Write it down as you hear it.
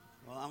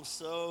I'm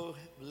so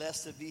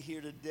blessed to be here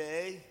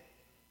today,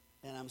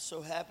 and I'm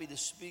so happy to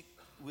speak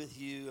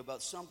with you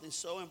about something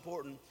so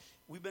important.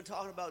 We've been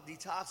talking about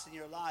detoxing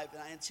your life,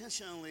 and I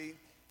intentionally,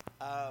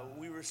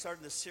 we were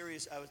starting this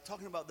series, I was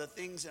talking about the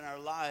things in our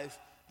life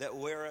that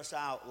wear us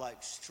out,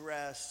 like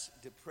stress,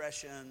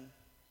 depression,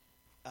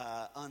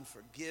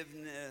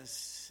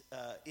 unforgiveness,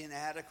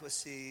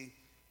 inadequacy,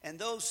 and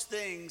those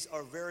things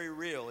are very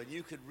real, and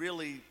you could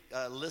really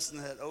listen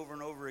to that over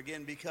and over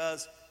again,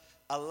 because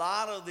a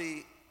lot of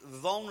the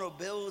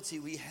vulnerability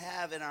we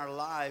have in our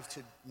life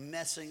to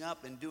messing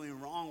up and doing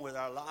wrong with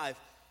our life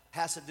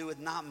has to do with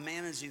not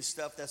managing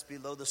stuff that's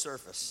below the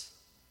surface.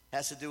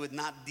 Has to do with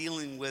not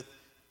dealing with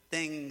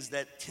things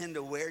that tend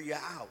to wear you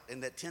out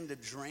and that tend to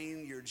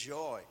drain your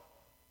joy.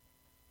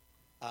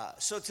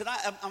 So tonight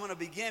I'm going to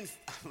begin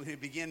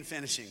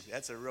finishing.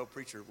 That's a real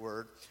preacher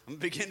word. I'm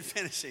going to begin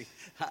finishing.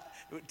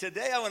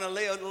 Today I want to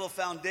lay a little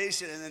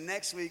foundation, and then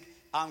next week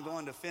I'm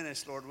going to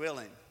finish, Lord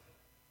willing.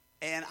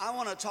 And I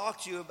want to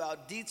talk to you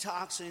about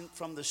detoxing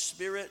from the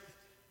spirit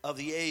of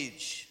the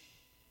age.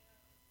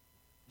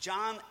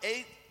 John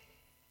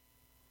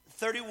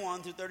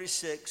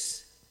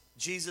 8:31-36,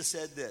 Jesus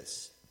said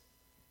this.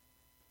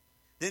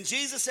 Then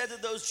Jesus said to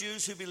those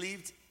Jews who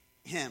believed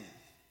him,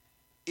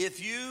 "If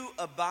you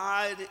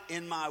abide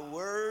in my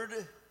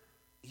word,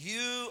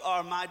 you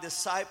are my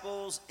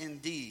disciples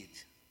indeed,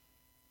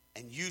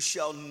 and you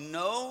shall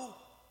know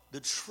the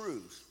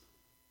truth,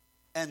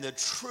 and the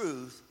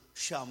truth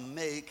shall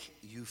make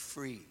you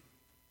free."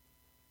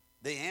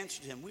 They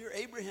answered him, "We are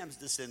Abraham's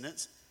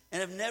descendants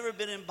and have never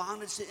been in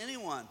bondage to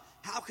anyone.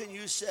 How can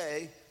you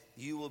say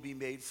you will be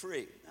made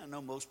free?" I know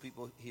most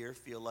people here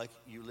feel like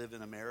you live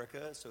in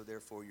America, so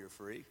therefore you're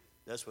free.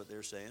 That's what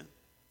they're saying.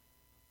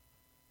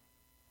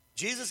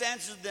 Jesus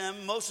answered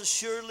them, "Most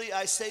assuredly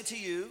I say to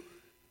you,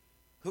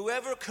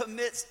 whoever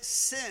commits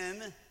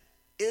sin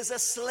is a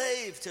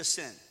slave to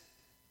sin.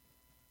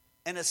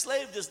 And a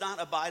slave does not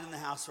abide in the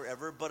house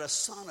forever, but a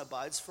son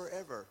abides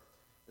forever.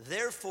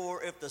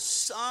 Therefore, if the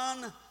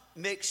Son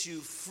makes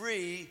you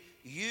free,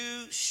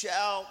 you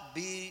shall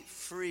be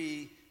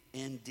free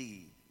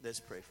indeed." Let's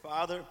pray.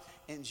 Father,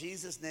 in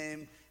Jesus'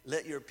 name,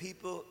 let your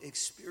people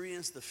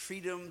experience the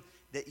freedom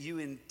that you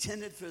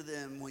intended for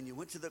them when you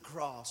went to the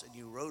cross and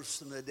you rose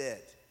from the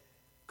dead.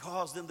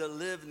 Cause them to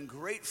live in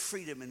great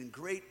freedom and in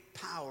great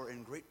power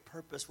and great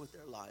purpose with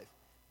their life.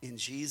 In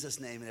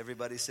Jesus' name, and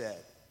everybody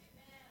said.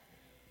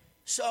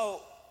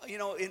 So, you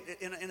know,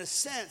 in a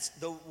sense,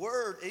 the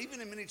word,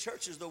 even in many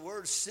churches, the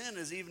word sin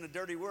is even a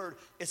dirty word.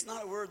 It's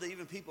not a word that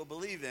even people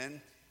believe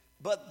in.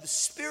 But the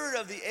spirit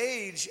of the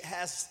age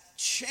has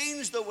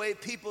changed the way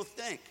people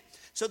think.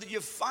 So that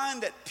you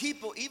find that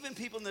people, even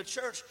people in the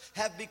church,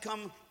 have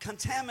become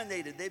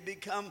contaminated. They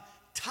become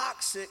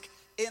toxic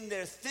in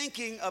their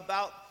thinking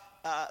about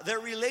their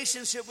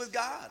relationship with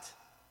God.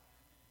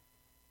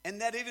 And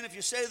that even if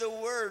you say the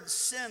word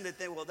sin, that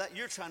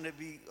you're trying to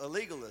be a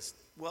legalist.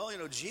 Well, you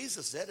know,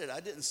 Jesus said it. I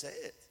didn't say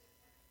it.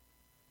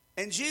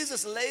 And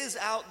Jesus lays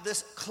out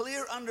this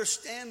clear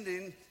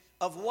understanding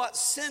of what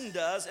sin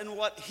does and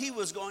what he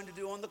was going to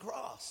do on the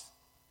cross.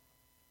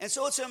 And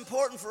so it's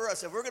important for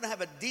us, if we're going to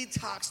have a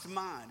detoxed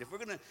mind, if we're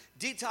going to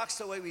detox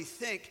the way we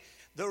think,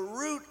 the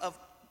root of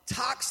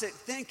toxic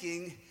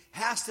thinking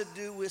has to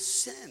do with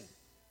sin.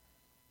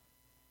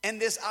 And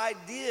this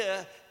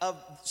idea of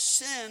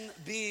sin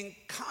being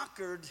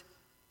conquered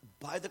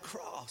by the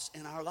cross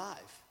in our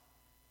life.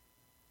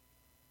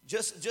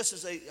 Just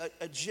as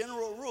a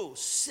general rule,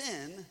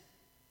 sin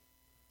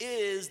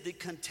is the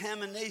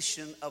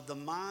contamination of the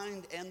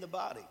mind and the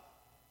body.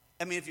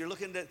 I mean, if you're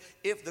looking at,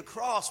 if the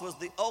cross was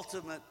the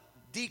ultimate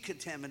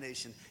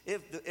decontamination,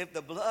 if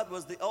the blood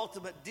was the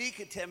ultimate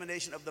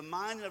decontamination of the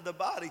mind and of the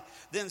body,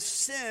 then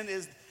sin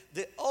is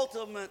the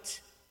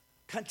ultimate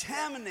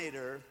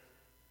contaminator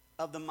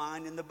of the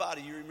mind and the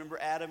body. You remember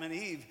Adam and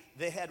Eve,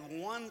 they had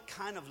one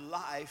kind of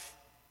life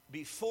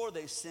before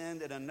they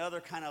sinned and another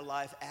kind of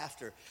life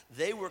after.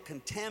 They were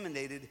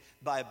contaminated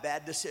by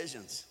bad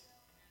decisions.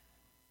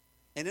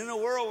 And in a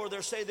world where they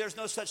say there's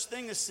no such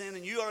thing as sin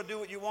and you ought to do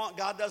what you want,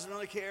 God doesn't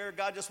really care,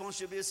 God just wants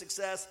you to be a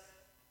success,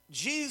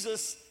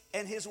 Jesus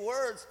and his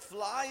words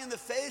fly in the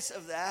face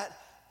of that,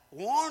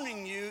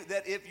 warning you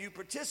that if you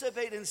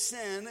participate in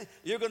sin,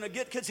 you're going to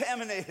get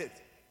contaminated.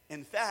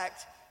 In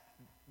fact,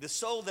 the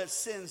soul that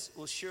sins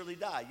will surely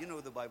die. You know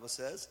what the Bible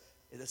says.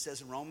 It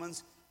says in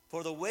Romans,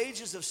 "For the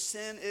wages of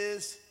sin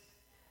is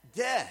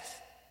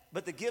death,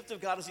 but the gift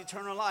of God is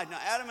eternal life." Now,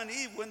 Adam and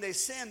Eve, when they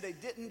sinned, they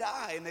didn't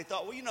die. And they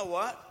thought, well, you know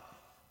what?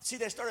 See,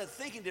 they started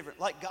thinking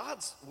different. Like,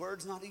 God's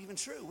word's not even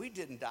true. We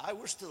didn't die.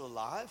 We're still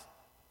alive.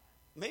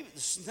 Maybe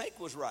the snake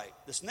was right.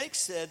 The snake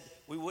said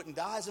we wouldn't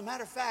die. As a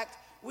matter of fact,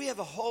 we have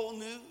a whole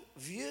new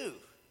view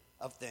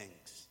of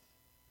things.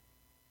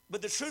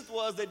 But the truth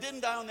was, they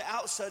didn't die on the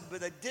outside, but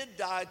they did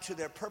die to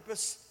their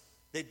purpose.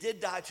 They did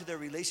die to their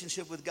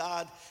relationship with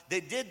God. They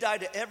did die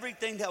to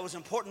everything that was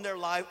important in their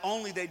life,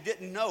 only they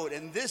didn't know it.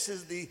 And this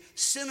is the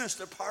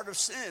sinister part of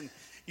sin.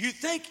 You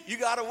think you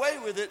got away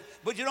with it,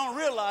 but you don't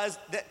realize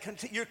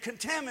that you're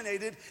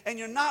contaminated and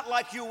you're not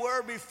like you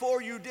were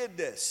before you did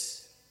this.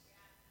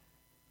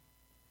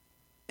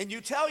 And you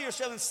tell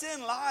yourself and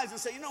sin lies and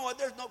say, you know what,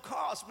 there's no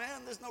cost,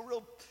 man.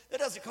 It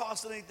doesn't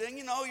cost anything.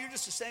 You know, you're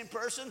just the same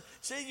person.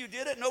 See, you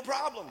did it, no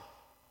problem.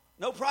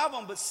 No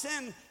problem. But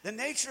sin, the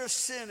nature of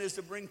sin is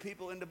to bring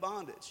people into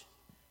bondage.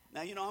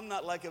 Now, you know, I'm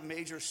not like a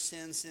major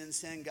sin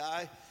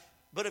guy.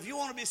 But if you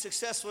want to be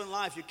successful in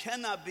life, you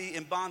cannot be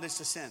in bondage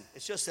to sin.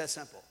 It's just that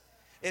simple.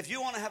 If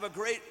you want to have a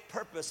great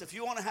purpose, if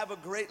you want to have a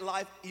great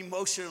life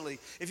emotionally,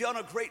 if you want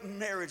a great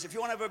marriage, if you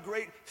want to have a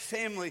great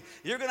family,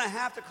 you're going to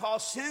have to call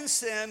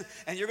sin,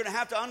 and you're going to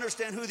have to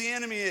understand who the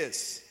enemy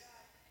is.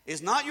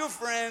 It's not your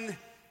friend.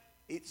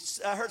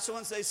 I heard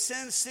someone say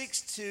sin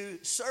seeks to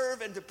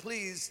serve and to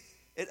please.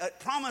 It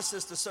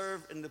promises to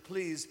serve and to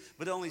please,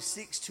 but only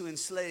seeks to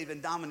enslave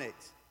and dominate.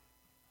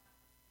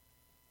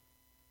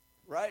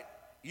 Right?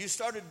 You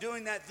started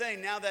doing that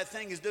thing, now that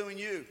thing is doing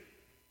you.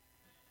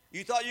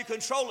 You thought you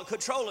control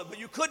it, but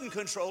you couldn't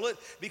control it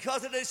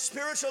because it is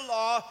spiritual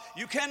law.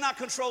 You cannot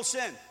control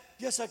sin.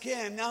 Yes, I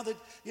can. Now that,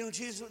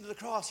 Jesus went to the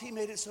cross, he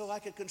made it so I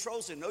could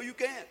control sin. No, you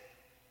can't.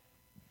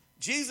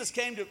 Jesus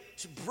came to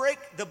break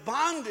the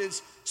bondage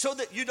so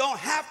that you don't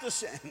have to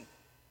sin.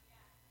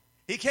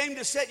 He came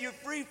to set you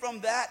free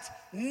from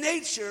that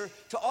nature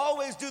to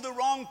always do the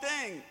wrong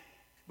thing.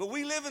 But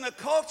we live in a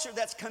culture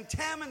that's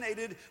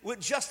contaminated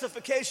with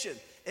justification.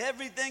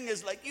 Everything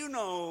is like,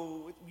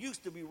 it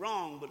used to be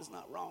wrong, but it's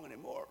not wrong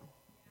anymore.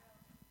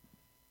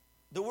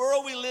 The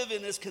world we live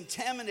in is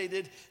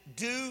contaminated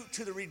due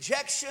to the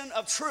rejection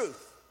of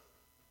truth.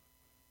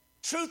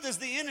 Truth is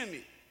the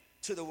enemy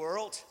to the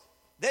world.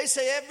 They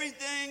say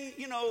everything,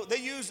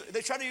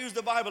 they try to use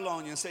the Bible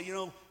on you and say,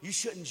 you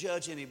shouldn't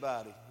judge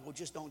anybody. Well,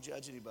 just don't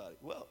judge anybody.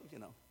 Well,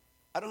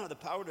 I don't have the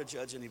power to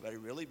judge anybody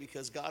really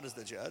because God is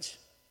the judge.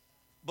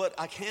 But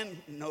I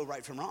can know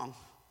right from wrong.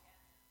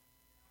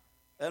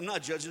 I'm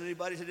not judging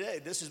anybody today.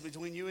 This is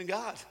between you and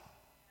God.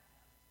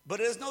 But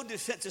there's no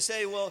defense to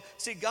say, well,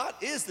 see, God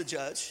is the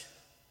judge,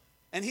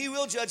 and he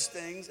will judge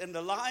things, and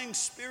the lying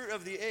spirit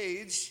of the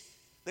age,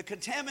 the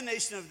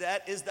contamination of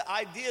that is the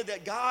idea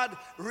that God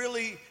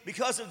really,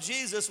 because of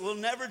Jesus, will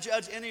never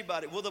judge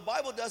anybody. Well, the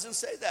Bible doesn't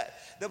say that.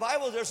 The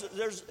Bible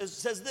it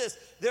says this,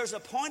 there's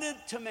appointed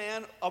to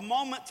man a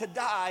moment to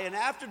die, and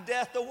after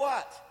death, the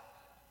what?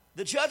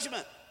 The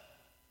judgment.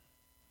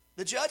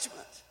 The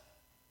judgment.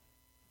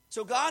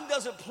 So God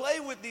doesn't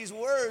play with these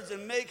words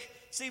and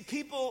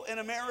people in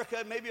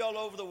America, maybe all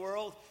over the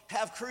world,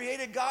 have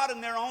created God in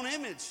their own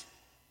image.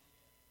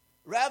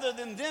 Rather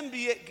than them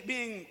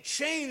being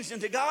changed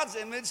into God's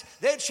image,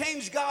 they've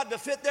changed God to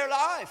fit their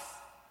life.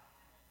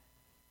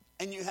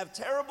 And you have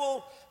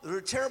terrible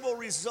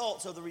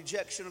results of the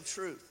rejection of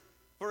truth.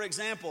 For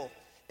example,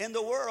 in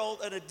the world,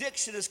 an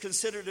addiction is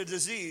considered a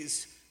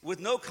disease with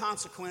no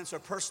consequence or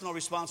personal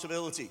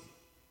responsibility.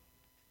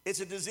 It's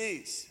a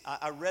disease.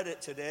 I read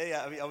it today.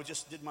 I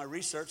just did my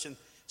research, and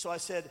so I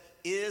said,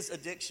 is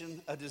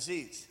addiction a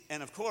disease?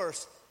 And of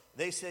course,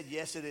 they said,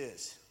 yes, it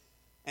is.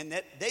 And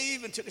that they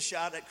even took a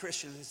shot at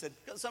Christians. They said,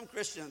 some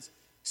Christians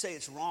say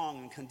it's wrong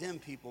and condemn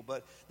people,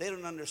 but they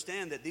don't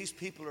understand that these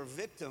people are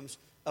victims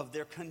of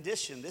their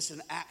condition. This is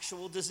an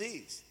actual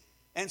disease.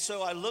 And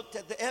so I looked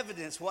at the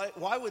evidence.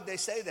 Why would they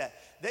say that?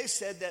 They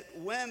said that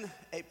when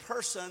a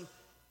person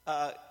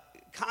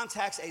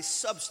contacts a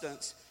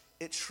substance,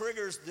 it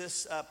triggers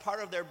this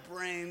part of their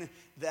brain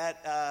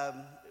that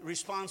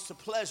responds to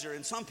pleasure.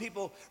 And some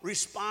people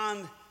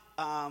respond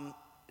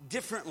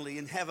differently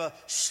and have a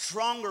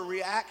stronger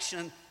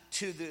reaction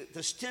to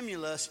the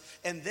stimulus,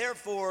 and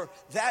therefore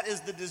that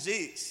is the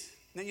disease.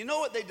 Now, you know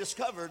what they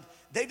discovered?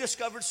 They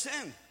discovered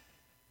sin.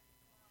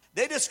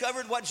 They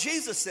discovered what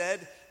Jesus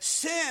said,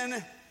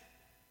 sin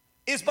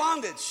is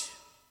bondage.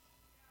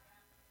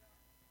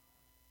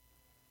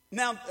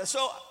 Now,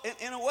 so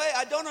in a way,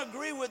 I don't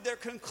agree with their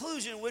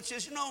conclusion, which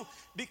is,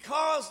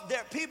 because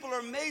their people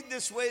are made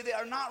this way, they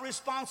are not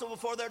responsible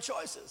for their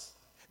choices.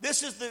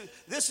 This is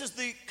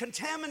the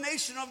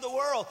contamination of the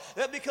world,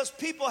 that because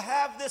people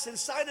have this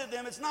inside of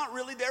them, it's not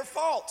really their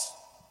fault.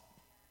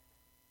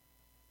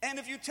 And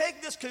if you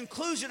take this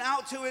conclusion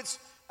out to its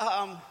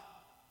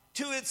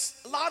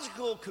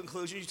logical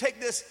conclusion, you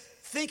take this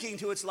thinking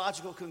to its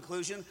logical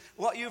conclusion,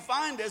 what you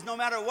find is no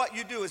matter what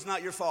you do, it's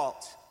not your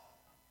fault.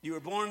 You were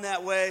born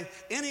that way.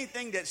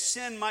 Anything that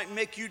sin might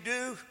make you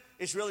do,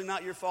 it's really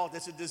not your fault.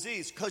 It's a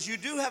disease. Because you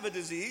do have a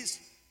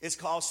disease, it's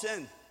called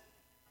sin.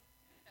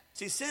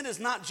 See, sin is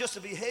not just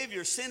a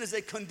behavior. Sin is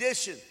a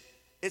condition.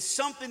 It's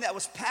something that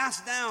was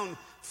passed down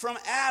from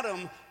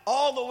Adam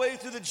all the way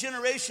through the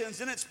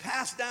generations. And it's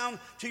passed down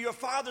to your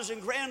fathers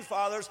and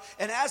grandfathers.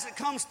 And as it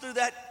comes through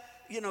that,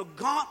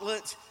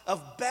 gauntlet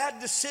of bad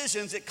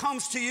decisions, it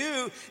comes to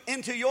you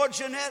into your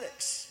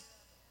genetics.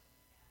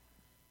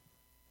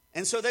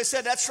 And so they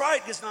said, that's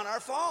right, it's not our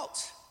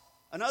fault.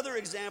 Another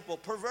example,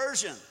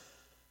 perversion.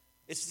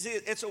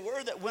 It's a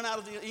word that went out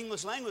of the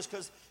English language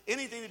because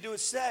anything to do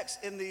with sex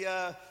in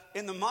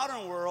the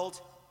modern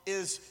world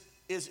is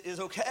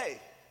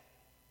okay.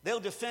 They'll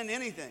defend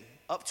anything.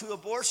 up to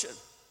abortion.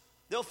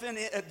 They'll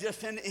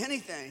defend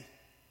anything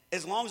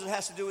as long as it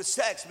has to do with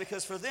sex,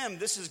 because for them,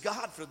 this is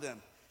God for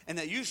them, and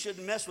that you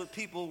shouldn't mess with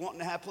people wanting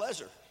to have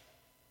pleasure.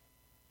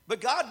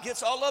 But God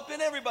gets all up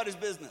in everybody's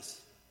business.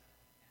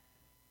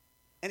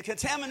 And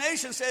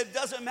contamination said it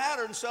doesn't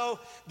matter, and so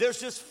there's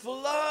this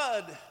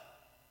flood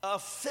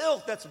of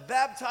filth that's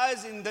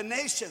baptizing the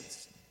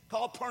nations,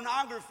 called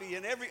pornography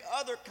and every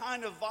other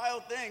kind of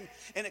vile thing,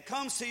 and it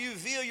comes to you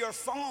via your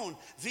phone,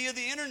 via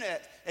the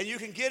internet, and you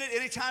can get it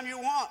anytime you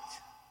want.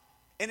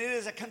 And it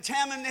is a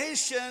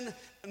contamination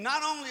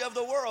not only of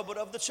the world but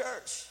of the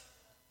church.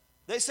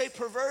 They say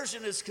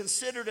perversion is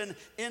considered an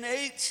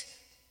innate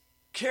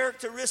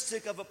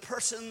characteristic of a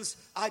person's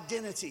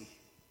identity.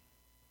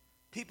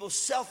 People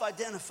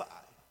self-identify.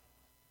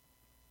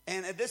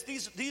 And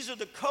these are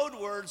the code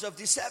words of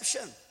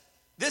deception.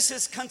 This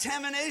is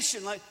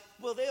contamination. Like,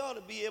 well, they ought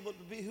to be able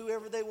to be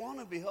whoever they want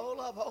to be. Hold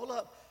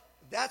up.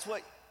 That's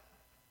what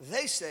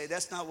they say.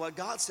 That's not what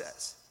God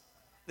says.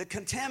 The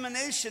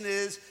contamination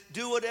is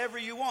do whatever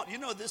you want. You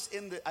know this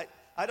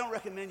I don't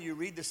recommend you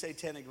read the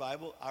Satanic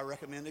Bible. I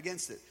recommend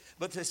against it.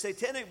 But the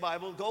Satanic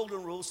Bible,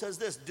 golden rule, says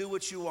this: do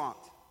what you want.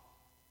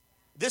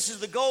 This is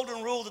the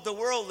golden rule that the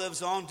world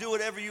lives on. Do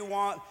whatever you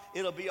want.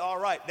 It'll be all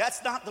right.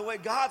 That's not the way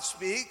God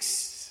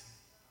speaks.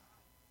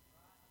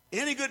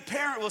 Any good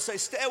parent will say,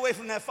 stay away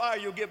from that fire,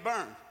 you'll get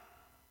burned.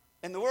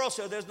 And the world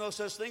says there's no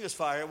such thing as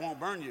fire. It won't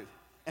burn you.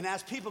 And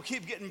as people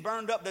keep getting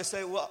burned up, they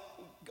say, well,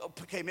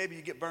 okay, maybe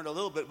you get burned a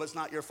little bit, but it's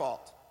not your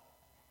fault.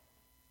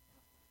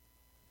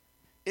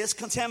 It's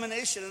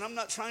contamination, and I'm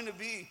not trying to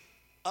be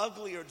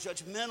ugly or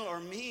judgmental or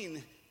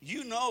mean.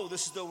 You know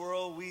this is the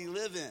world we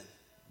live in.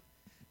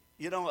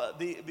 You know,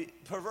 the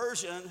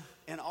perversion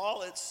in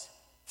all its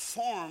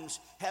forms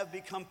have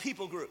become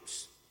people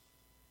groups.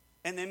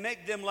 And they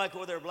make them like,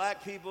 well, they're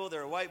black people,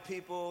 they're white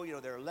people, you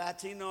know, they're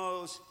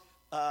Latinos.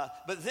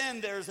 But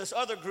then there's this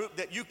other group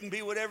that you can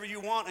be whatever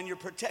you want, and you're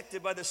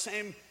protected by the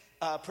same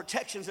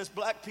protections as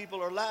black people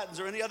or Latins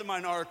or any other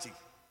minority.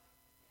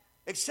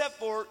 Except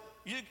for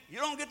you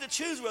don't get to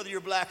choose whether you're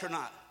black or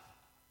not.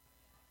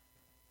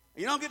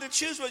 You don't get to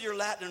choose whether you're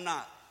Latin or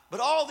not. But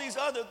all these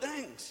other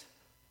things.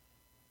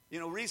 You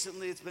know,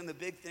 recently it's been the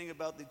big thing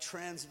about the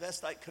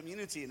transvestite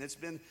community, and it's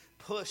been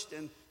pushed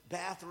in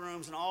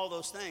bathrooms and all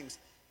those things.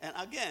 And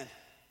again,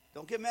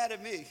 don't get mad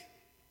at me.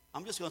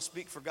 I'm just going to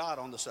speak for God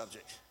on the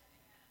subject.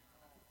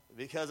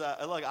 Because,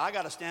 I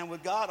got to stand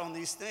with God on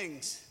these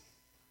things.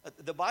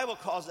 The Bible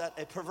calls that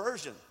a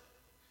perversion.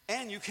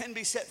 And you can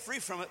be set free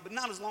from it, but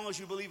not as long as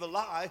you believe a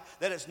lie,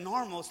 that it's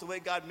normal, it's the way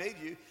God made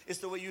you, it's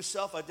the way you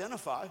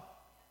self-identify.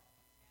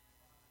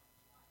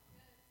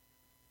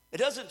 It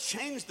doesn't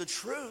change the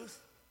truth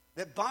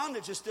that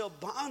bondage is still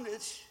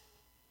bondage.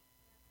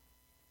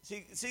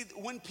 See,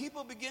 when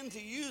people begin to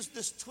use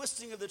this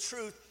twisting of the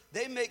truth,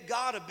 they make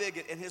God a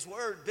bigot and his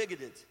word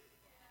bigoted.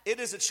 It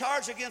is a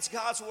charge against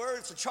God's word.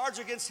 It's a charge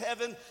against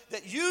heaven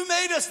that you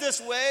made us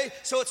this way,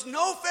 so it's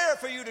no fair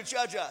for you to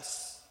judge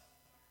us.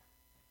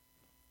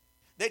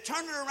 They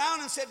turned it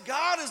around and said,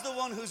 God is the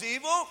one who's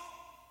evil,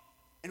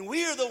 and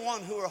we are the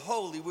one who are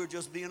holy. We're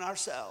just being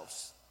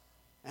ourselves.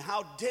 And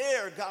how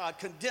dare God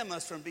condemn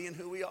us from being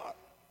who we are?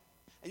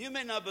 And you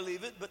may not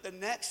believe it, but the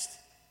next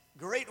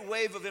great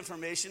wave of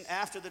information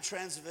after the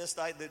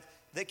transvestite, that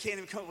they can't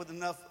even come up with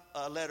enough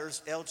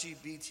letters,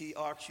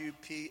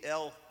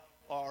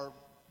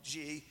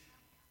 LGBTRQPLRG.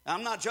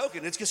 I'm not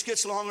joking. It just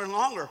gets longer and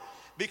longer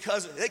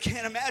because they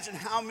can't imagine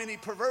how many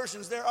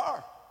perversions there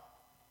are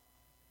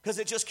because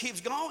it just keeps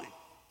going.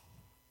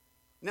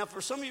 Now,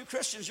 for some of you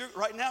Christians,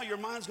 right now your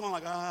mind's going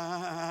like,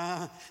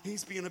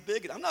 he's being a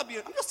bigot. I'm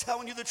just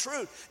telling you the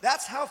truth.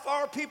 That's how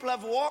far people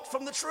have walked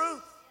from the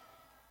truth.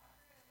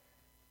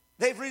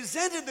 They've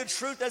resented the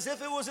truth as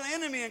if it was an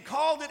enemy and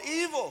called it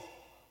evil.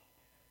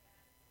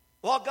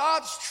 While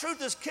God's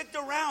truth is kicked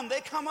around, they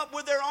come up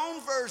with their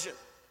own version.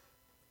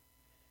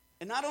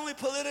 And not only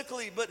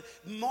politically, but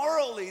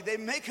morally, they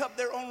make up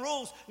their own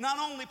rules. Not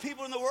only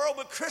people in the world,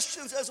 but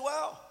Christians as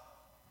well.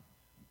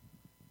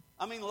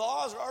 I mean,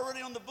 laws are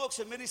already on the books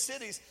in many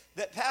cities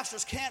that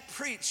pastors can't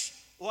preach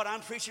what I'm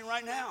preaching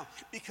right now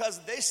because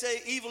they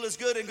say evil is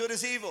good and good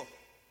is evil.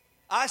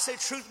 I say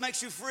truth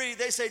makes you free.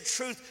 They say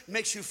truth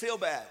makes you feel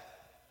bad.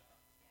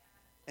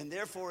 And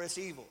therefore it's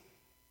evil.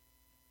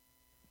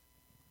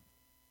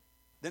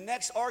 The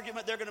next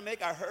argument they're going to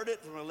make, I heard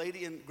it from a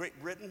lady in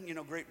Great Britain. You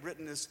know, Great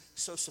Britain is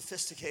so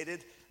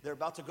sophisticated. They're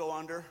about to go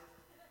under.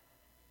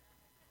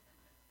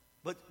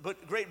 But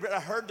Great Britain, I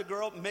heard the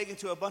girl making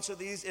to a bunch of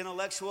these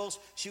intellectuals,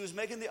 she was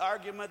making the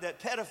argument that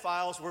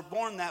pedophiles were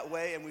born that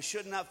way and we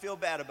should not feel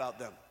bad about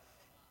them.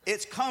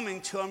 It's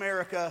coming to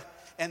America,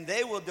 and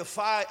they will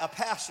defy a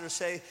pastor to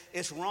say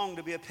it's wrong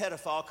to be a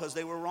pedophile because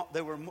they were wrong,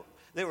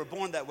 they were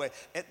born that way.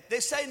 And they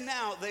say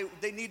now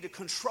they need to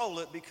control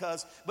it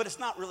but it's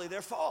not really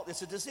their fault.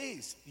 It's a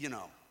disease, you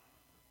know.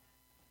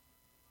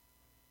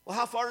 Well,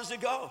 how far does it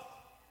go?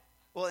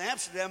 Well, in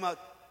Amsterdam,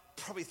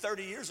 probably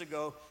 30 years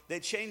ago, they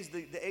changed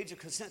the age of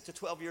consent to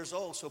 12 years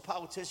old so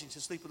politicians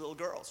should sleep with little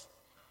girls.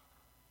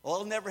 Well,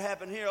 it'll never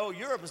happen here. Oh,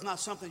 Europe is not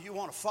something you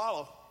want to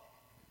follow.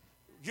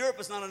 Europe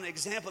is not an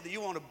example that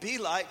you want to be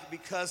like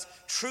because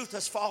truth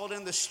has fallen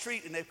in the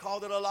street and they've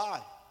called it a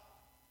lie.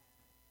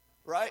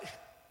 Right?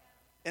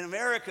 In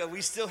America,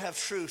 we still have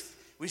truth.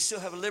 We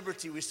still have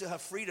liberty. We still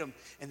have freedom.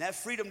 And that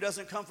freedom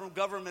doesn't come from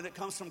government. It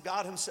comes from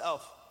God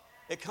himself.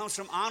 It comes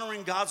from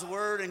honoring God's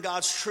word and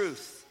God's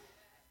truth.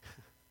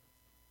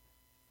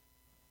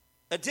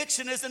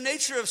 Addiction is the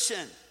nature of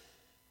sin.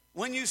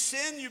 When you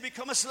sin, you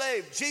become a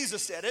slave.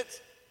 Jesus said it.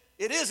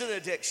 It is an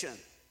addiction.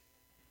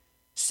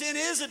 Sin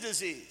is a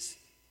disease.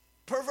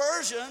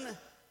 Perversion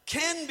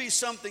can be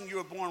something you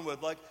were born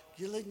with. Like,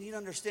 you need to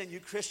understand, you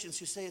Christians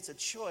who say it's a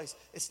choice,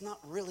 it's not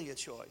really a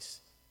choice.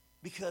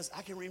 Because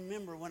I can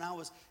remember when I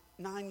was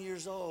 9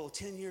 years old,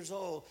 10 years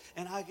old,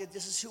 and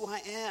this is who I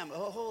am.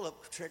 Oh, hold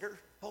up, Trigger.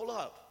 Hold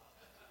up.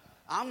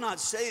 I'm not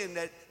saying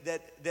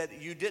that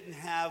you didn't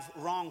have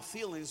wrong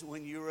feelings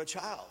when you were a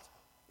child.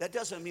 That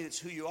doesn't mean it's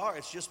who you are.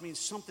 It just means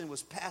something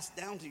was passed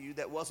down to you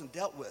that wasn't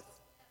dealt with.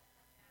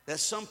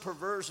 That's some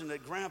perversion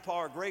that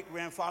grandpa or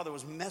great-grandfather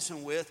was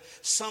messing with.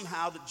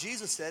 Somehow that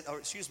Jesus said,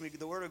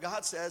 the Word of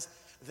God says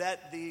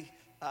that the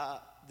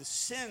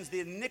sins,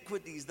 the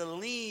iniquities, the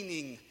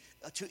leaning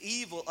to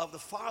evil of the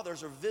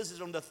fathers are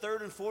visited on the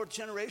third and fourth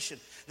generation.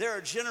 There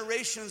are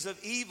generations of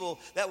evil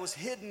that was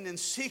hidden in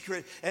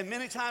secret, and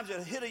many times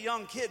it hit a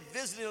young kid,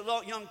 visiting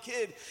a young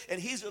kid, and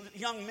he's a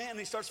young man, and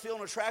he starts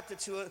feeling attracted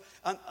to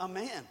a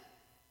man,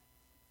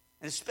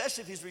 and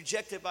especially if he's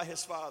rejected by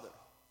his father.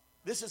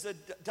 This is a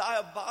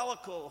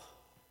diabolical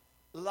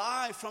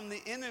lie from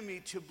the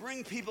enemy to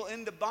bring people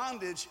into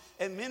bondage,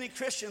 and many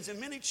Christians and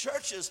many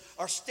churches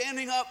are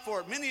standing up for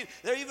it.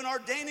 They're even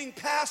ordaining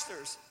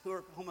pastors who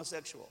are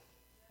homosexual.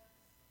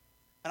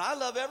 And I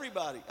love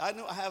everybody. I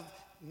have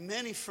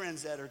many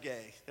friends that are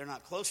gay. They're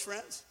not close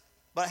friends,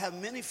 but I have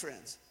many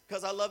friends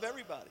because I love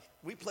everybody.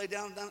 We play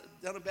down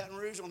in Baton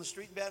Rouge, on the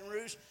street in Baton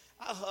Rouge.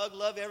 I hug,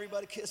 love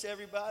everybody, kiss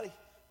everybody,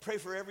 pray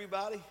for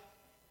everybody.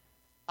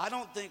 I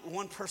don't think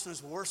one person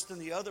is worse than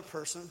the other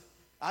person.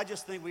 I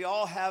just think we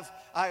all have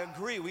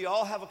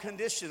a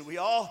condition. We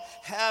all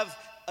have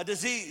a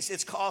disease.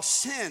 It's called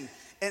sin.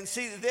 And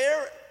see,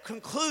 their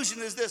conclusion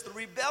is this. The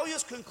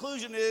rebellious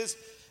conclusion is,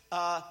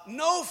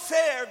 no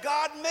fair,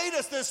 God made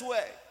us this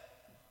way.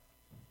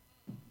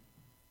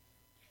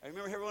 I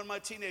remember hearing one of my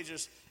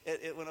teenagers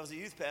when I was a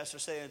youth pastor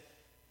saying,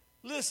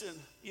 listen,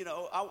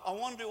 I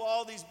want to do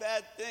all these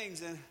bad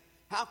things, and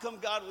how come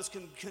God was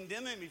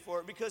condemning me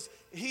for it? Because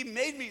he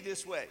made me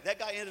this way. That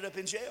guy ended up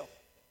in jail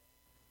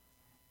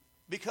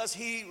because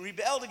he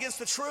rebelled against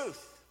the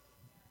truth.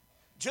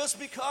 Just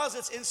because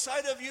it's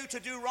inside of you to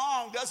do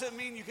wrong doesn't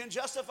mean you can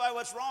justify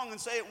what's wrong and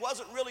say it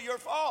wasn't really your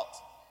fault.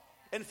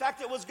 In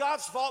fact, it was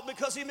God's fault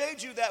because he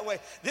made you that way.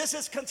 This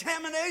is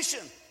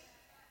contamination.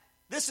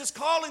 This is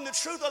calling the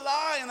truth a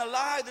lie and a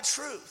lie the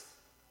truth.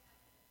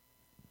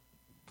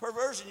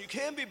 Perversion, you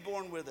can be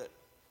born with it.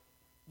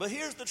 But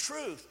here's the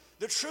truth.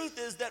 The truth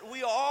is that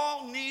we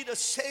all need a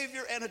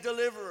Savior and a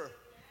deliverer.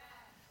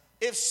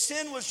 If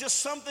sin was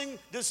just something,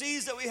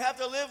 disease that we have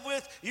to live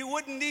with, you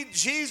wouldn't need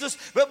Jesus.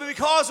 But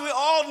because we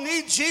all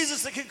need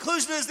Jesus, the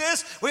conclusion is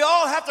this: we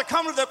all have to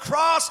come to the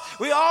cross.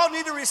 We all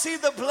need to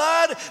receive the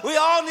blood. We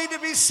all need to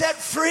be set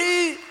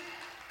free.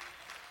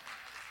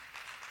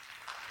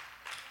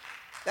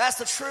 That's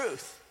the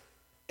truth.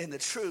 And the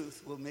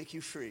truth will make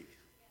you free.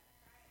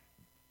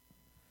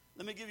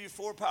 Let me give you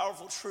 4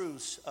 powerful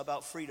truths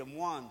about freedom.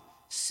 1,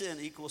 sin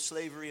equals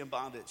slavery and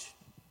bondage.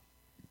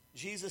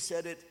 Jesus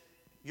said it.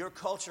 Your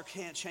culture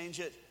can't change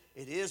it.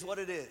 It is what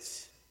it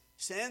is.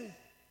 Sin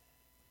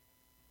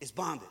is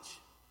bondage.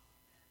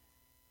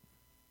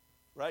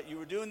 Right? You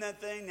were doing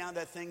that thing, now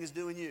that thing is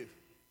doing you.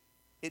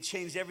 It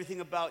changed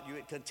everything about you.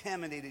 It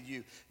contaminated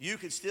you. You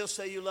could still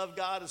say you love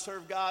God and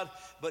serve God,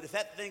 but if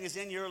that thing is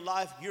in your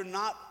life, you're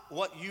not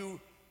what you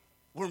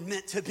were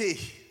meant to be.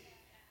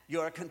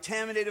 You're a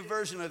contaminated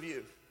version of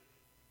you.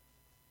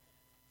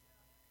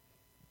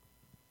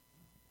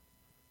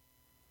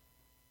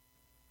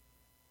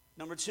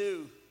 Number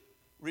 2,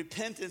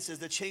 repentance is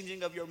the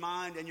changing of your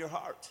mind and your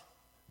heart.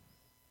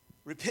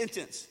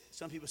 Repentance.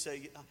 Some people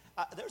say,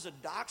 there's a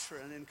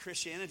doctrine in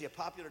Christianity, a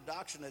popular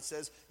doctrine that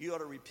says you ought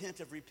to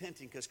repent of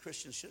repenting because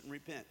Christians shouldn't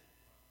repent.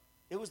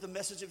 It was the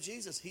message of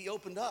Jesus. He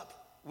opened up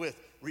with,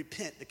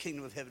 repent, the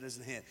kingdom of heaven is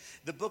in hand.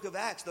 The book of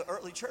Acts, the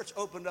early church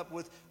opened up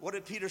with, what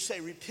did Peter say?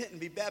 Repent and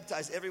be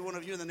baptized, every one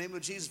of you, in the name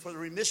of Jesus for the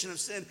remission of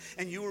sin,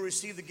 and you will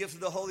receive the gift of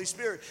the Holy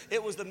Spirit.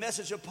 It was the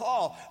message of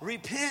Paul.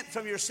 Repent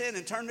from your sin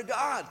and turn to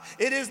God.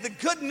 It is the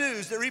good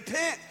news to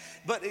repent.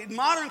 But in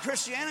modern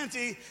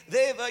Christianity,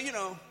 they've,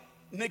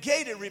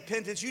 negated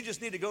repentance. You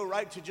just need to go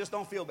right to just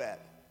don't feel bad.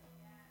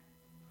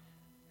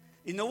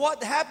 You know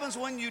what happens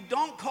when you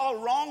don't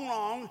call wrong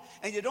wrong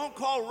and you don't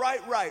call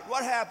right right?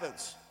 What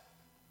happens?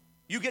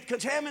 You get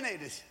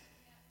contaminated.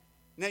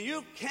 Now,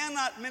 you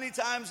cannot, many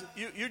times,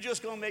 you're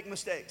just going to make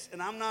mistakes.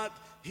 And I'm not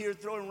here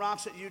throwing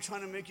rocks at you,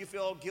 trying to make you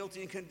feel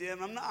guilty and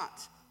condemned. I'm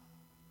not.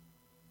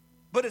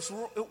 But it's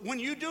when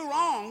you do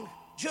wrong,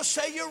 just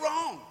say you're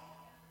wrong.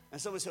 And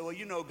somebody say,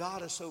 well,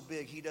 God is so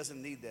big, he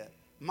doesn't need that.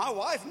 My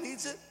wife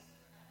needs it.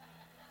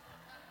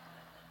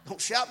 Don't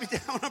shout me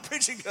down when I'm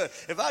preaching good.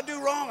 If I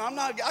do wrong,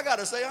 I got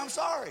to say I'm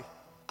sorry.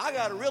 I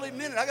got to really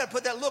mean it. I got to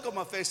put that look on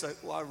my face like,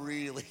 well, I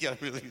really.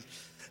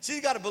 See,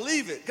 you got to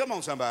believe it. Come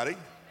on, somebody.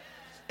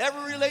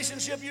 Every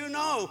relationship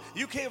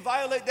you can't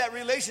violate that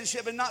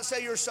relationship and not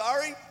say you're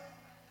sorry.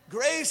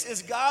 Grace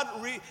is God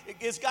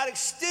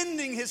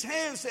extending his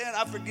hand saying,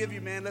 I forgive you,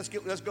 man. Let's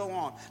go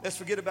on. Let's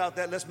forget about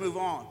that. Let's move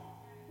on.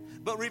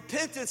 But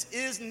repentance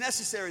is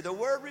necessary. The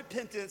word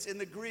repentance in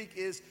the Greek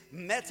is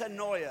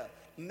metanoia.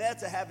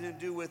 Meta having to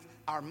do with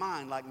our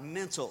mind, like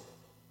mental.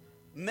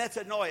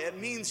 Metanoia. It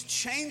means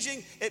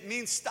changing. It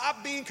means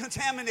stop being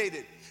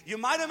contaminated. You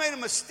might have made a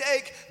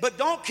mistake, but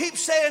don't keep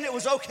saying it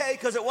was okay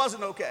because it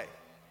wasn't okay.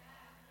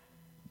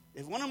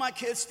 If one of my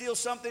kids steals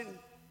something,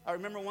 I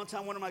remember one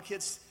time one of my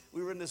kids,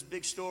 we were in this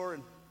big store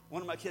and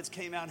one of my kids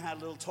came out and had a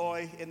little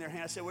toy in their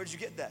hand. I said, where'd you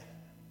get that?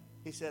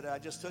 He said, I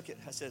just took it.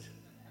 I said,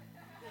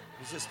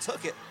 you just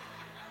took it?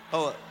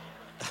 Oh,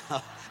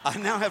 I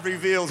now have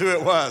revealed who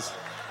it was.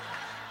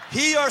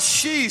 He or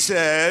she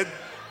said,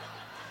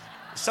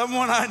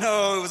 someone I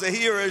know, it was a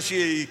he or a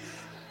she,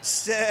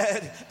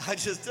 said, I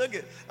just took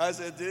it. I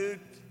said, dude,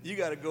 you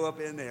got to go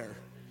up in there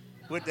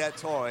with that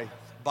toy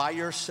by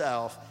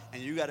yourself,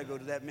 and you got to go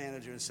to that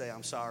manager and say,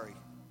 I'm sorry.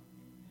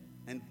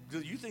 And do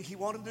you think he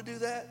wanted to do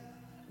that?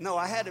 No,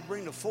 I had to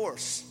bring the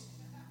force.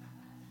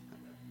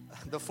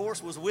 The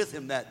force was with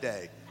him that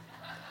day.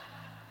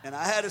 And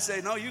I had to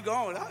say, no, you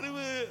going. I knew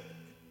it.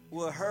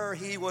 Well, her,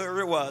 he, whatever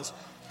it was.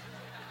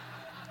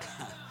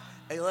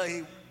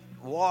 He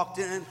walked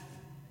in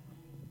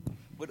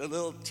with a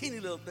little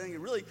teeny little thing. It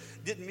really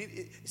didn't mean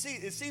it. See,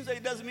 it seems like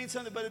it doesn't mean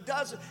something, but it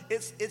does.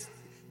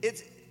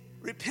 It's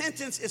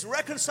repentance is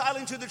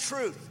reconciling to the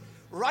truth.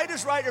 Right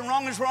is right and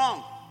wrong is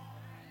wrong.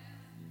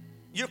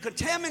 You're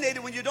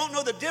contaminated when you don't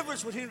know the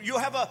difference between, you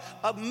have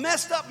a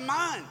messed up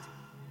mind.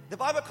 The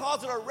Bible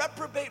calls it a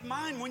reprobate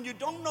mind when you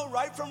don't know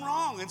right from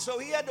wrong. And so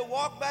he had to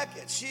walk back,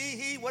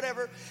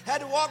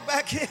 had to walk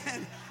back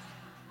in.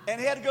 And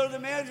he had to go to the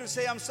manager and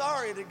say, I'm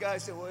sorry. And the guy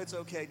said, well, it's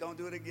okay. Don't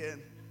do it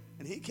again.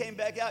 And he came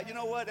back out. You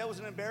know what? That was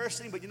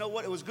embarrassing, but you know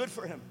what? It was good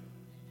for him.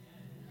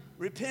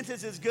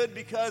 Repentance is good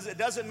because it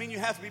doesn't mean you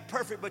have to be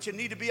perfect, but you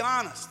need to be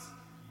honest.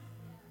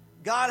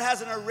 God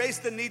hasn't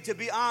erased the need to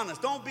be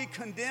honest. Don't be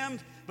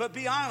condemned, but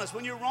be honest.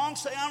 When you're wrong,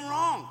 say I'm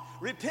wrong.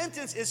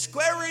 Repentance is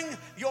squaring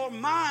your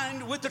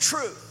mind with the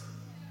truth.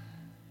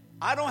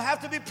 I don't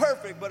have to be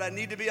perfect, but I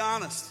need to be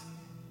honest.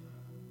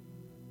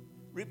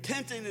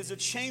 Repenting is a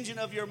changing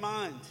of your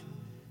mind.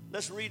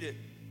 Let's read it.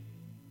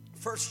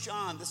 1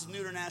 John, this is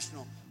New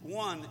International,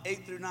 1,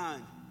 8 through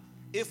 9.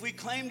 If we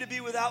claim to be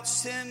without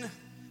sin,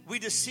 we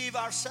deceive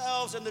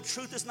ourselves and the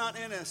truth is not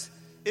in us.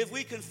 If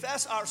we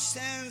confess our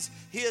sins,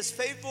 he is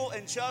faithful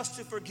and just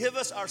to forgive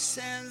us our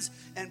sins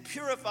and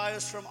purify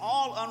us from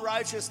all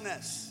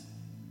unrighteousness.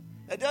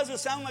 It doesn't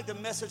sound like the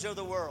message of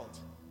the world.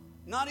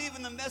 Not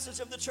even the message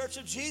of the Church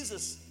of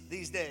Jesus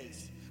these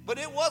days. But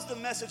it was the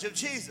message of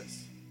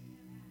Jesus.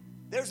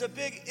 There's a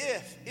big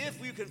if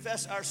we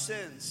confess our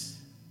sins.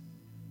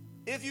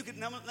 If you could,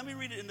 now let me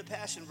read it in the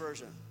Passion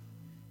Version.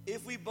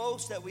 If we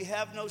boast that we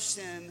have no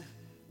sin,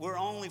 we're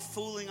only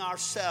fooling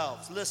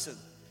ourselves. Listen,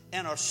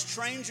 and are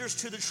strangers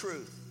to the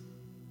truth.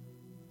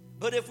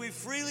 But if we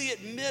freely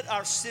admit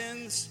our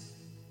sins,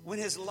 when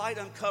his light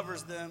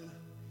uncovers them,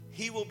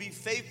 he will be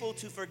faithful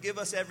to forgive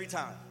us every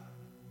time.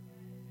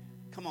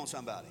 Come on,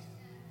 somebody.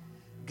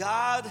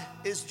 God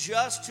is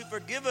just to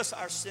forgive us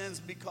our sins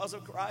because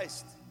of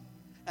Christ.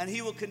 And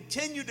he will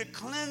continue to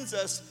cleanse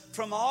us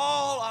from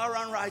all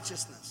our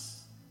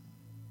unrighteousness.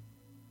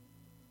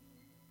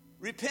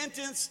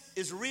 Repentance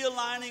is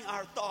realigning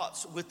our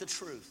thoughts with the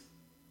truth.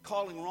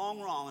 Calling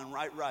wrong, wrong, and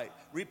right, right.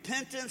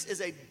 Repentance is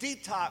a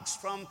detox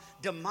from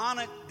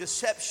demonic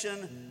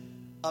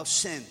deception of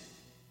sin.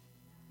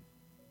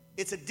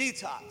 It's a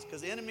detox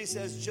because the enemy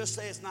says, just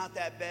say it's not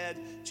that bad.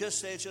 Just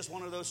say it's just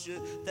one of those.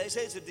 They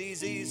say it's a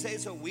disease. Say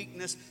it's a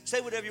weakness.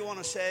 Say whatever you want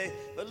to say.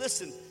 But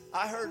listen,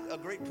 I heard a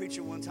great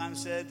preacher one time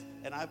said,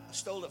 and I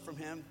stole it from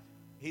him.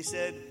 He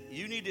said,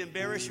 you need to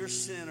embarrass your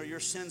sin or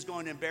your sin's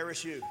going to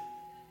embarrass you.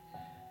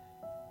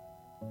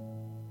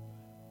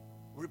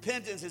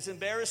 Repentance is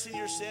embarrassing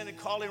your sin and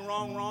calling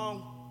wrong,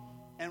 wrong,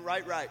 and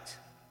right, right.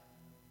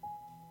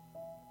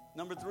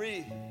 Number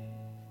 3,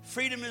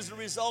 freedom is the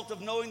result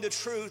of knowing the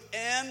truth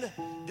and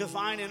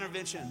divine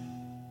intervention.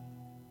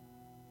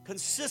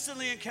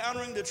 Consistently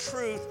encountering the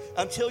truth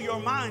until your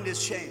mind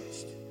is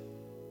changed.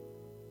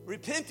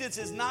 Repentance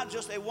is not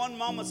just a one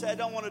moment say, I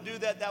don't want to do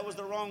that, that was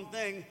the wrong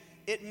thing.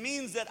 It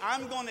means that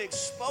I'm going to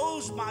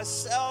expose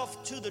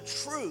myself to the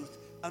truth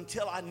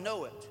until I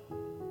know it.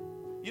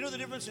 You know the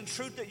difference in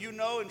truth that you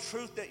know and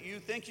truth that you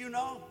think you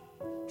know?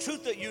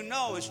 Truth that you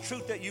know is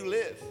truth that you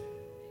live.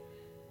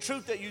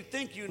 Truth that you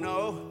think you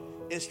know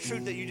is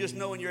truth that you just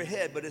know in your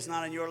head, but it's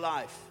not in your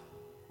life.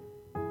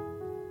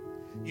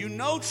 You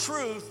know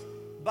truth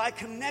by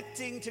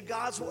connecting to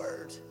God's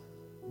word.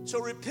 So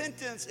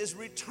repentance is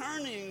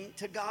returning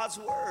to God's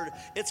word.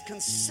 It's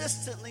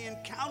consistently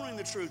encountering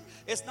the truth.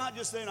 It's not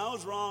just saying, I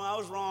was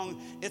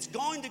wrong. It's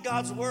going to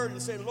God's word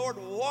and saying, Lord,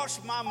 wash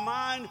my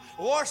mind,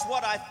 wash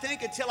what I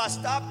think until I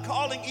stop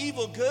calling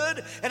evil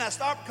good and I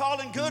stop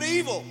calling good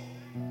evil.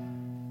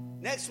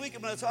 Next week,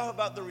 I'm going to talk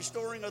about the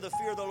restoring of the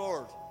fear of the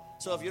Lord.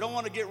 So if you don't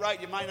want to get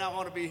right, you might not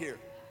want to be here.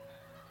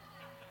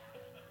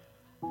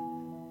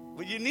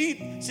 But you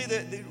need, see,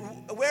 the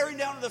wearing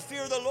down of the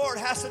fear of the Lord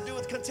has to do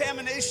with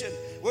contamination,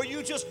 where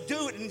you just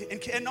do it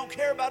and don't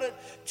care about it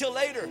till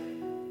later.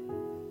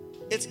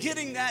 It's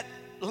getting that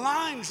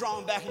line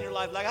drawn back in your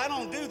life. Like, I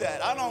don't do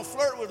that. I don't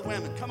flirt with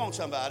women. Come on,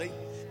 somebody.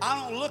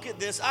 I don't look at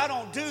this. I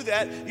don't do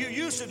that. You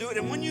used to do it.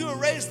 And when you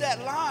erase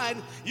that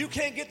line, you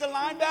can't get the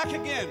line back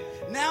again.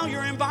 Now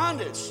you're in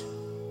bondage.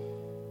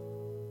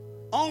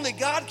 Only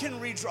God can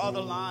redraw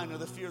the line of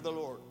the fear of the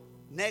Lord.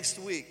 Next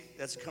week,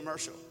 that's a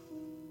commercial.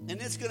 And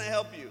it's going to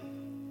help you.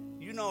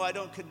 You know I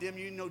don't condemn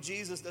you. You know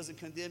Jesus doesn't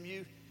condemn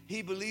you.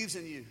 He believes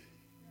in you.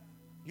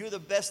 You're the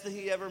best that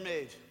he ever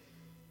made.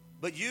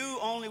 But you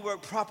only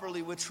work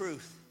properly with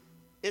truth.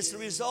 It's the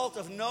result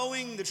of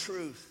knowing the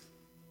truth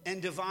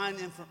and divine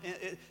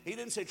information. He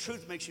didn't say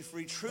truth makes you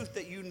free. Truth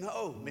that you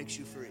know makes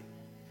you free.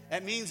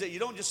 That means that you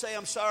don't just say,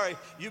 I'm sorry.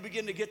 You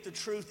begin to get the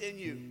truth in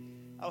you.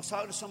 I was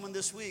talking to someone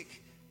this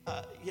week.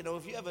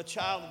 If you have a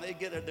child and they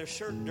get their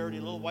shirt dirty,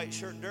 a little white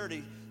shirt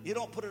dirty, you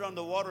don't put it on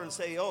the water and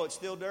say, oh, it's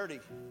still dirty.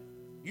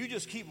 You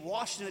just keep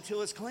washing it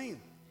till it's clean.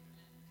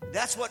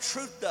 That's what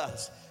truth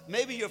does.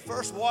 Maybe your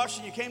first wash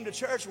and you came to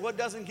church, what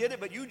doesn't get it,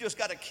 but you just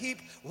got to keep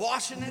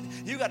washing it.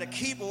 You got to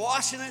keep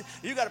washing it.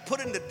 You got to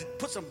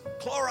put some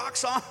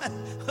Clorox on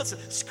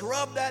it,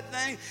 scrub that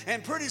thing,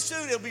 and pretty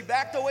soon it'll be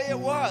back the way it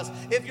was.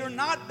 If you're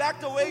not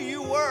back the way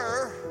you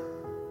were,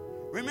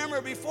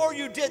 remember before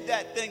you did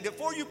that thing,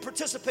 before you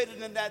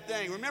participated in that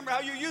thing, remember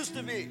how you used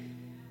to be.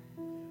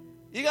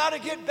 You got to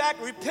get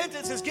back.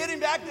 Repentance is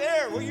getting back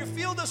there where you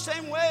feel the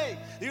same way.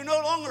 You're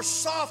no longer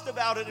soft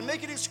about it and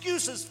making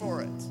excuses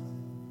for it.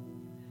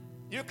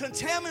 You're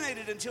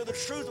contaminated until the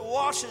truth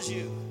washes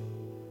you.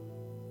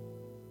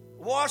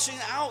 Washing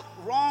out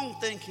wrong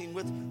thinking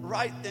with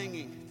right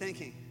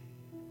thinking.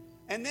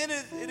 And then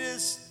it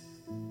is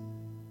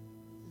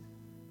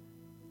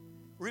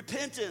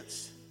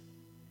repentance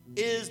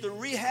is the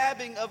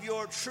rehabbing of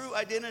your true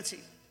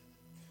identity.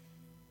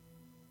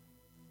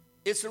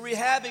 It's the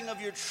rehabbing of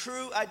your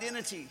true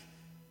identity.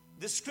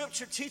 The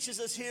scripture teaches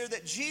us here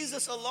that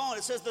Jesus alone,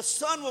 it says the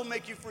Son will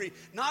make you free.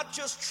 Not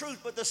just truth,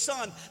 but the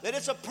Son. That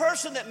it's a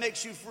person that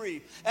makes you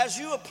free. As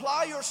you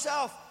apply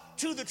yourself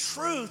to the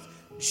truth,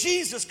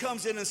 Jesus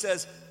comes in and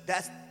says,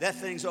 that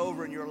thing's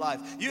over in your life.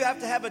 You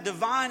have to have a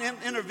divine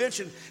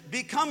intervention.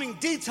 Becoming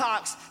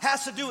detox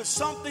has to do with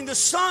something the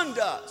Son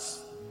does.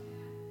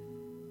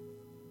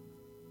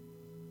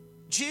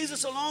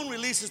 Jesus alone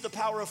releases the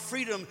power of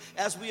freedom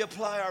as we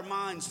apply our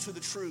minds to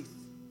the truth.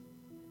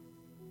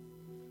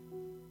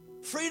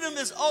 Freedom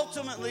is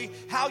ultimately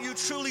how you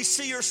truly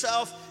see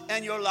yourself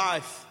and your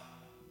life.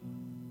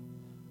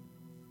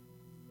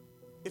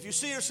 If you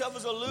see yourself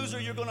as a loser,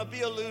 you're going to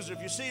be a loser.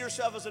 If you see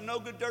yourself as a no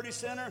good, dirty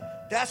sinner,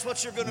 that's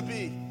what you're going to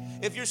be.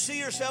 If you see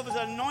yourself as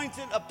an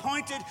anointed,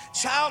 appointed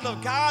child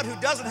of God who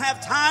doesn't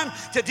have time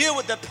to deal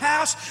with the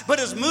past, but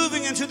is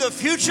moving into the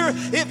future,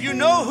 if you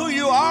know who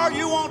you are,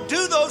 you won't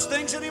do those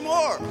things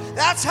anymore.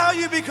 That's how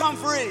you become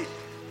free.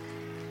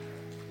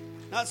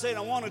 Not saying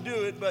I want to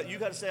do it, but you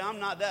got to say, I'm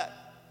not that.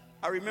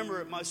 I remember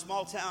at my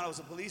small town, I was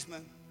a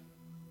policeman,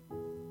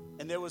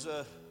 and there was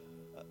a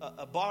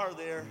bar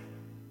there.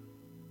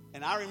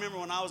 And I remember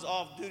when I was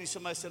off duty,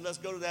 somebody said, let's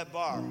go to that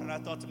bar. And I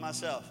thought to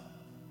myself,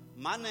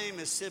 my name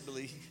is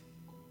Sibley.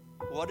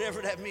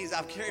 Whatever that means,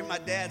 I've carried my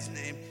dad's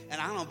name,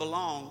 and I don't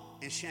belong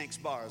in Shanks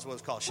Bar, is what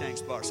it's called,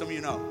 Shanks Bar. Some of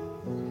you know.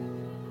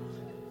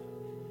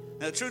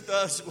 Now, the truth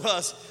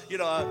was,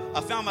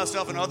 I found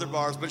myself in other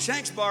bars, but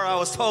Shanks Bar, I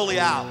was totally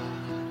out.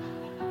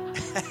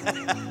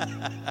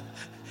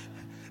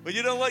 But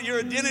you know what? Your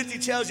identity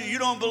tells you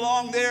don't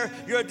belong there.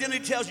 Your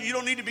identity tells you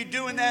don't need to be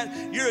doing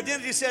that. Your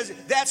identity says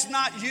that's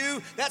not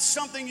you. That's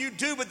something you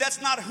do, but that's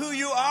not who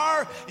you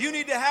are. You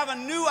need to have a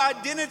new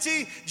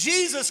identity.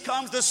 Jesus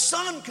comes, the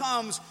Son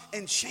comes,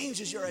 and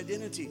changes your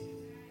identity.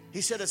 He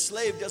said a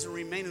slave doesn't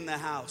remain in the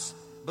house,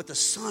 but the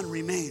Son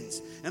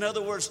remains. In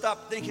other words,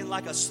 stop thinking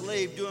like a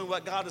slave doing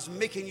what God is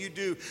making you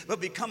do,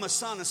 but become a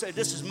son and say,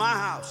 this is my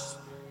house.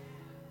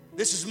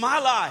 This is my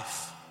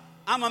life.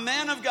 I'm a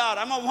man of God.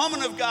 I'm a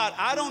woman of God.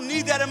 I don't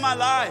need that in my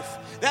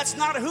life. That's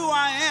not who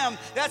I am.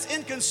 That's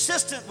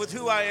inconsistent with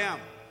who I am.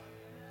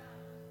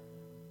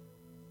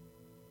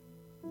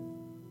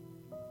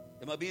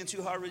 Am I being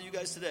too hard with you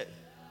guys today?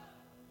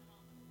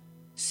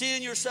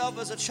 Seeing yourself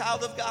as a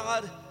child of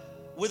God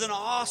with an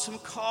awesome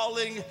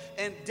calling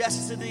and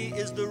destiny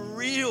is the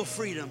real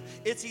freedom.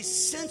 It's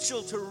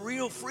essential to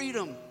real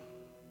freedom.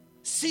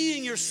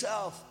 Seeing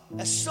yourself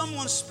as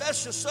someone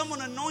special,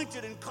 someone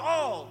anointed and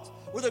called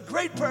with a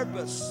great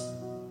purpose.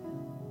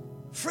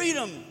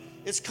 Freedom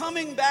is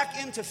coming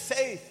back into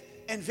faith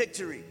and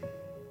victory.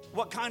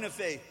 What kind of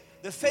faith?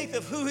 the faith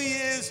of who he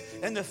is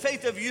and the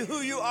faith of you,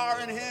 who you are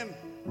in him.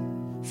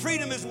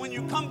 Freedom is when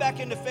you come back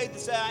into faith and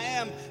say, I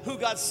am who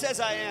God says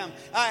I am.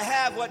 I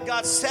have what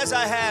God says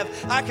I have.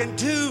 I can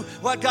do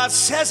what God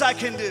says I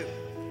can do.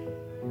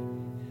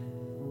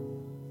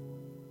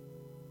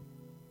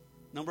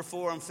 Number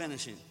 4, I'm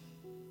finishing.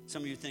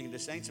 Some of you thinking the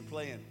saints are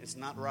playing. It's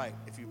not right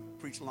if you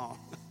preach long.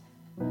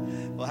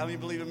 Well, how many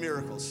believe in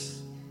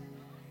miracles?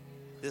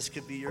 This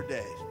could be your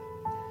day.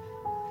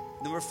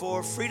 Number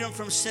 4, freedom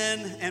from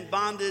sin and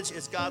bondage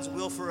is God's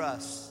will for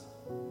us.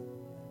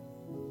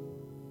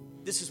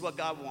 This is what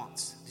God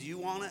wants. Do you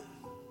want it?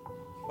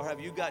 Or have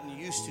you gotten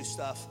used to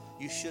stuff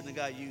you shouldn't have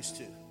got used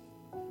to?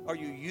 Are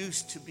you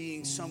used to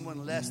being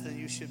someone less than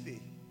you should be?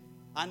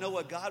 I know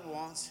what God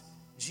wants.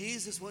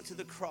 Jesus went to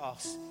the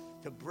cross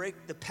to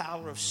break the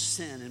power of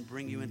sin and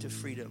bring you into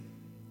freedom.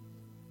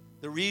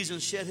 The reason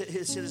he shed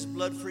his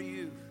blood for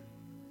you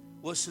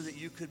was so that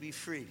you could be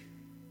free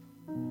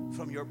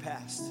from your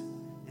past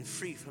and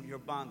free from your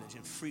bondage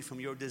and free from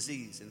your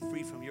disease and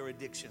free from your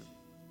addiction.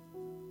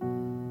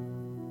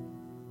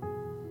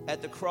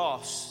 At the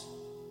cross,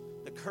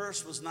 the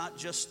curse was not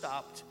just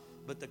stopped,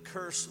 but the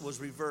curse was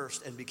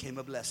reversed and became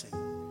a blessing.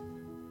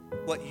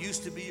 What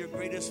used to be your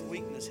greatest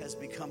weakness has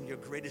become your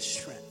greatest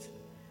strength.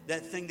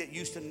 That thing that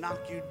used to knock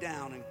you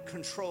down and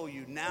control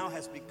you now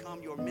has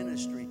become your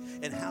ministry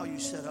and how you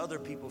set other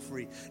people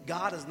free.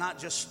 God is not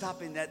just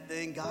stopping that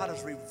thing. God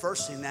is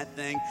reversing that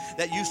thing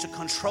that used to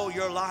control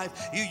your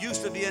life. You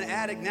used to be an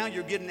addict. Now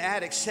you're getting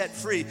addicts set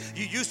free.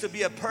 You used to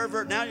be a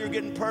pervert. Now you're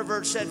getting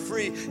perverts set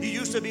free. You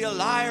used to be a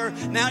liar.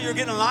 Now you're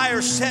getting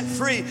liars set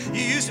free.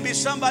 You used to be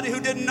somebody who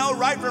didn't know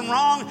right from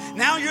wrong.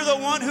 Now you're the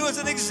one who is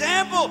an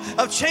example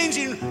of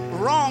changing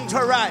wrong to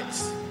right.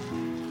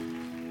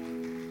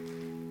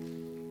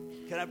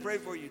 Can I pray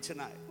for you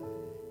tonight?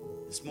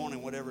 This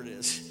morning, whatever it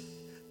is.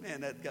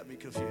 Man, that got me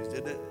confused,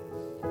 didn't it?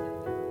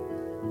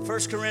 1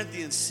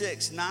 Corinthians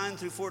 6, 9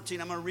 through 14.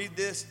 I'm going to read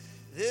this.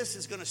 This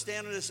is going to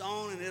stand on its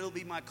own, and it'll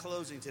be my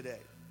closing today.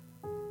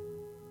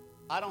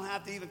 I don't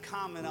have to even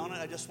comment on it.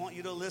 I just want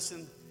you to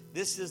listen.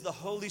 This is the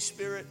Holy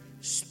Spirit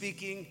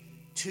speaking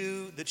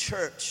to the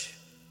church.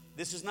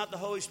 This is not the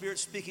Holy Spirit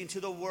speaking to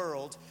the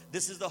world.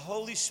 This is the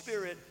Holy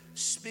Spirit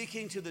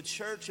speaking to the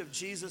church of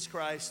Jesus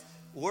Christ,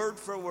 word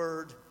for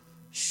word.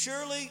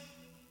 Surely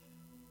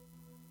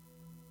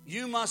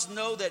you must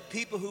know that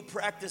people who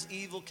practice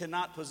evil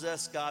cannot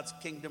possess God's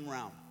kingdom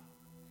realm.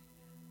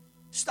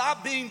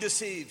 Stop being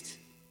deceived.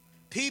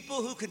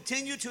 People who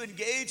continue to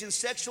engage in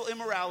sexual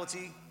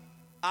immorality,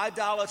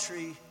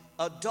 idolatry,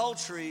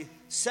 adultery,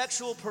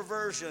 sexual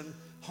perversion,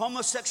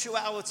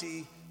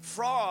 homosexuality,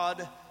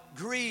 fraud,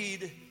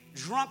 greed,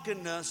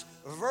 drunkenness,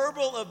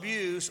 verbal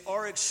abuse,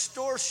 or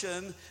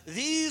extortion,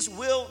 these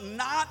will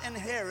not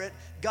inherit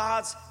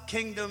God's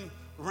kingdom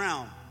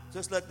realm.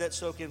 Just let that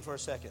soak in for a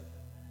second.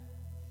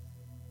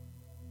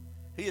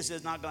 He just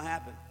says, not going to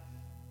happen.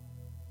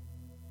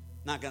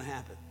 Not going to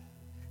happen.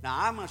 Now,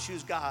 I'm going to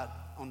choose God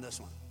on this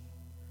one.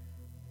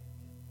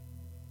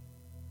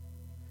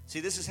 See,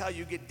 this is how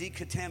you get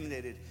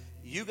decontaminated.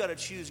 You got to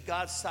choose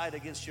God's side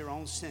against your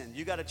own sin.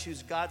 You got to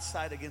choose God's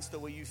side against the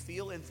way you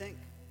feel and think.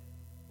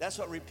 That's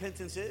what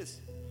repentance is.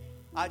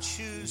 I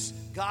choose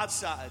God's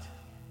side.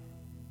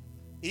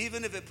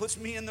 Even if it puts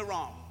me in the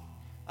wrong,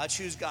 I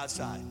choose God's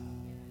side.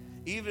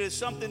 Even if it's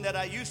something that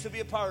I used to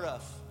be a part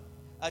of,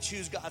 I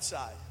choose God's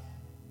side.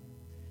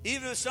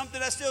 Even if it's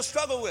something I still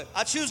struggle with,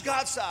 I choose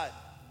God's side.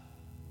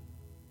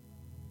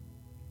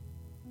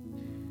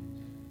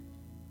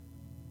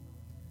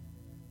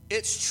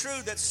 It's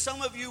true that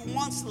some of you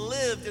once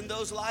lived in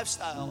those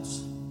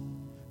lifestyles,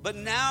 but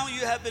now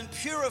you have been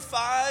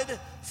purified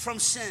from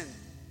sin,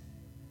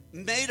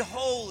 made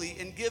holy,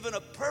 and given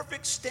a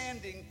perfect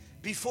standing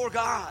before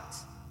God.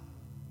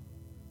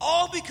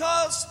 All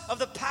because of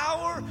the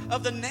power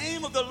of the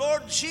name of the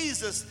Lord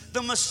Jesus,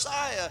 the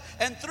Messiah,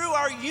 and through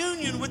our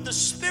union with the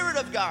Spirit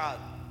of God.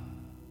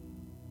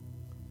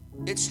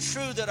 It's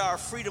true that our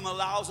freedom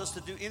allows us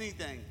to do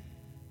anything.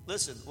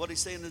 Listen, what he's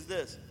saying is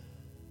this.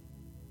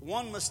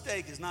 One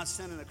mistake is not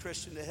sending a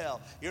Christian to hell.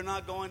 You're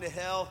not going to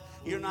hell.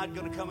 You're not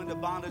going to come into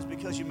bondage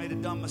because you made a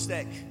dumb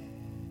mistake.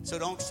 So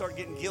don't start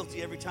getting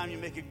guilty every time you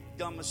make a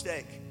dumb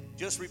mistake.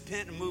 Just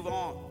repent and move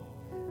on.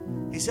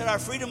 He said our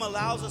freedom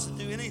allows us to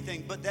do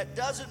anything, but that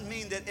doesn't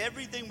mean that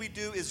everything we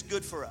do is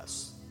good for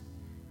us.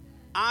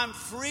 I'm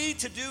free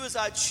to do as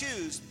I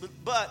choose,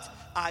 but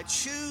I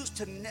choose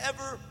to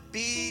never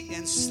be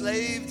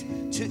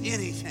enslaved to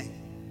anything.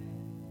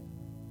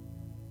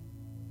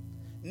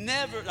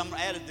 Never, I'm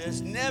added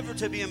this, never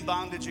to be in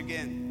bondage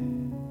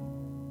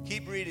again.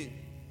 Keep reading.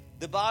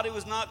 The body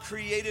was not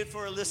created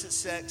for illicit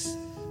sex,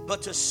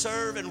 but to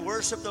serve and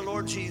worship the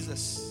Lord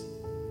Jesus,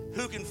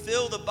 who can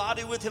fill the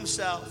body with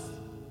himself.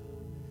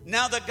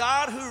 Now the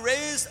God who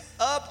raised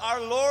up our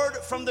Lord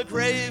from the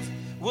grave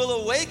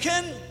will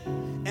awaken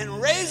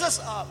and raise us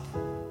up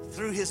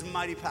through his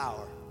mighty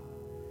power.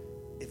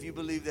 If you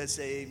believe that,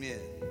 say amen.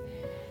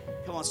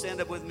 Come on, stand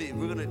up with me.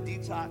 We're going to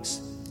detox.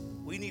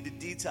 We need to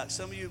detox.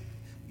 Some of you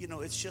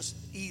it's just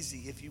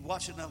easy. If you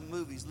watch enough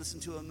movies, listen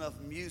to enough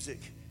music,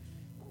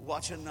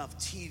 watch enough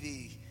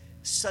TV,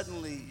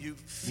 suddenly you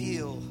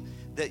feel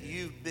that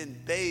you've been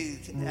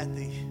bathed at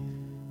the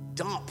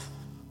dump,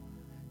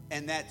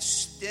 and that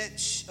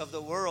stench of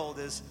the world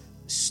is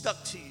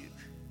stuck to you.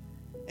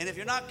 And if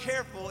you're not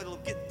careful, it'll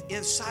get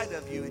inside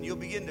of you, and you'll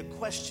begin to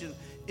question,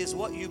 is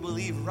what you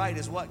believe right?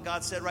 Is what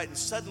God said right? And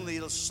suddenly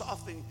it'll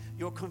soften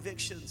your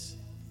convictions.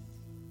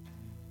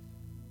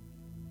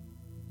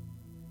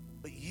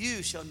 But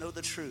you shall know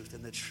the truth,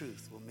 and the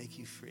truth will make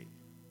you free.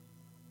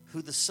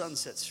 Who the Son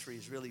sets free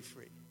is really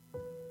free.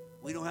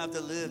 We don't have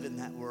to live in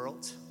that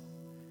world.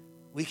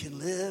 We can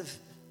live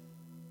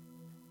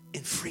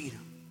in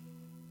freedom.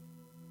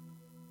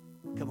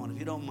 Come on, if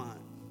you don't mind,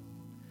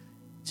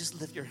 just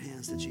lift your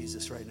hands to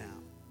Jesus right now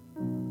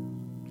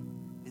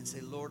and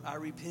say, Lord, I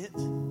repent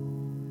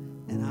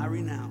and I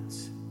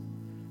renounce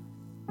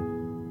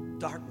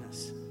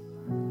darkness,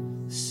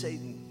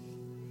 Satan,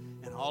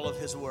 and all of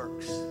his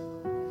works.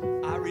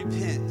 I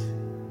repent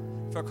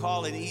for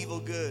calling evil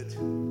good.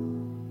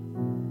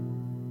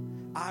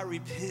 I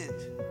repent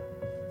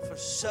for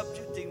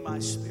subjecting my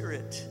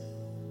spirit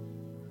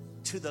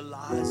to the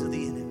lies of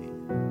the enemy.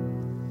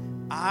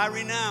 I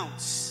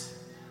renounce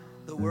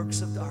the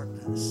works of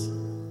darkness.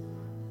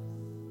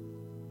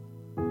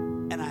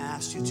 And I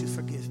ask you to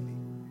forgive me.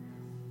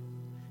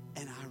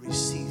 And I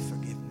receive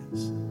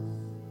forgiveness.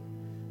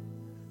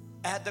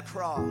 At the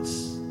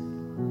cross,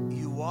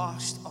 you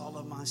washed all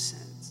of my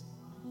sins.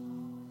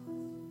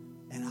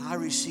 And I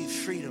receive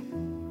freedom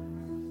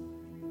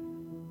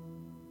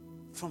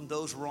from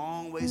those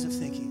wrong ways of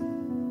thinking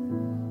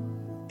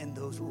and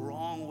those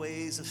wrong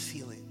ways of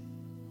feeling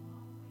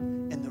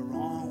and the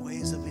wrong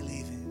ways of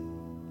believing.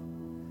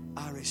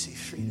 I receive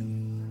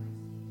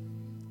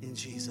freedom in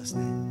Jesus'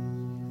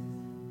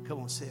 name.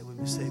 Come on, say it with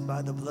me. Say,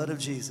 by the blood of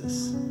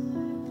Jesus,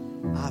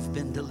 I've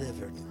been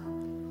delivered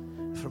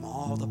from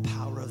all the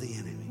power of the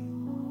enemy.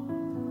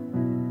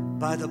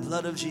 By the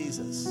blood of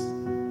Jesus,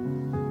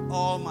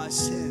 all my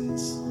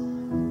sins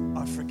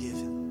are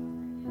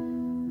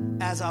forgiven.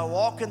 As I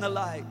walk in the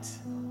light,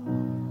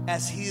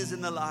 as he is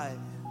in the light,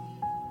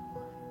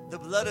 the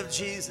blood of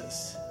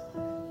Jesus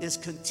is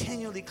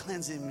continually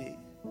cleansing me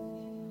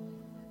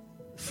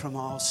from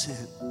all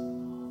sin.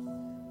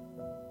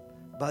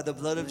 By the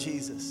blood of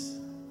Jesus,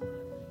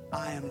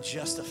 I am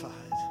justified.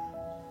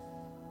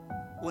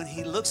 When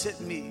he looks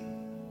at me,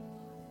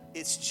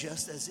 it's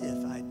just as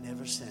if I'd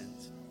never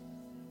sinned.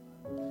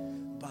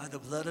 By the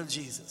blood of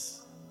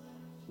Jesus,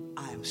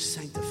 I am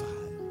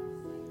sanctified,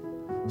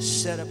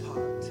 set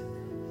apart,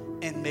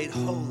 and made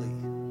holy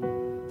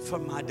for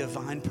my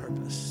divine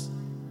purpose.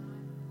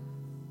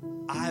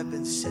 I have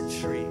been set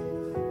free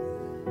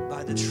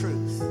by the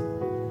truth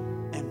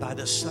and by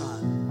the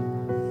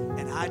Son.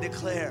 And I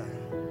declare,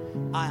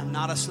 I am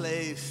not a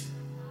slave,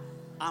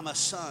 I'm a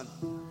son.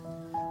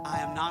 I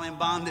am not in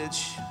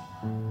bondage,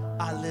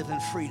 I live in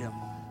freedom.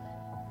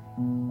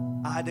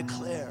 I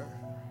declare,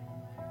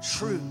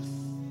 truth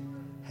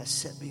has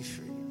set me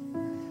free.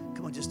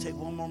 Come on, just take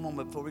one more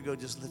moment before we go.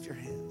 Just lift your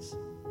hands.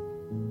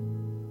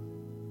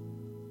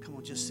 Come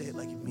on, just say it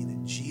like you mean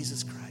it.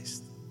 Jesus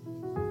Christ,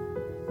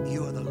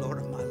 you are the Lord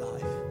of my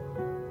life.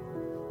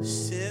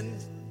 Sin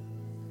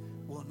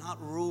will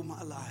not rule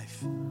my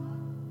life.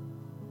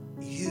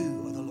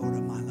 You are the Lord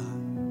of my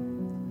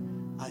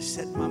life. I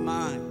set my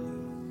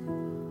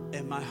mind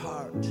and my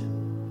heart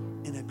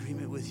in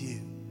agreement with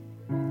you.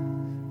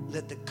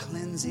 Let the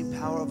cleansing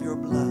power of your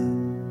blood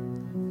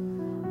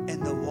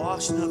and the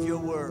washing of your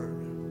word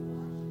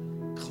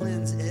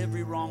cleanse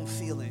every wrong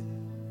feeling,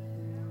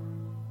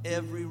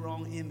 every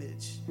wrong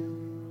image,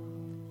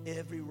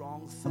 every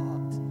wrong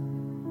thought,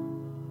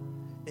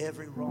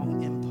 every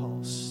wrong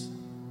impulse.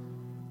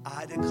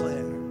 I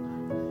declare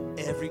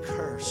every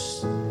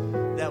curse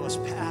that was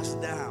passed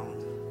down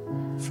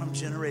from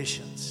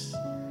generations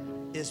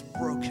is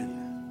broken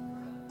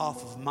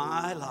off of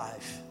my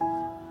life,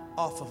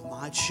 off of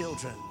my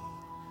children,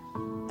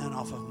 and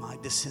off of my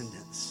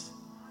descendants.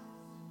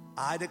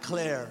 I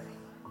declare,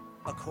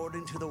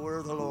 according to the word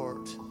of the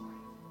Lord,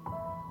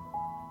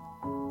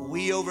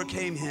 we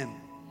overcame him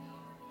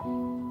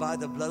by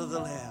the blood of the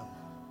Lamb,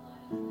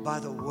 by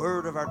the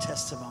word of our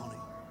testimony,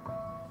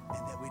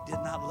 and that we did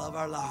not love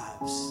our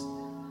lives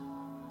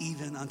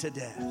even unto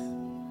death.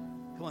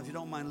 Come on, if you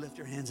don't mind, lift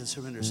your hands and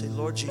surrender. Say,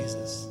 Lord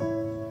Jesus,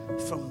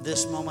 from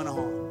this moment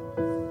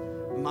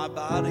on, my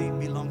body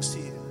belongs to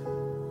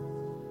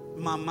you.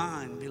 My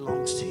mind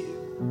belongs to you.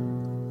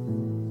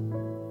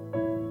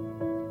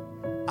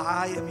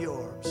 I am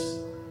yours,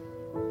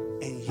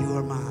 and you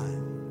are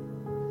mine.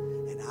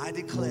 And I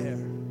declare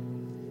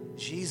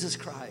Jesus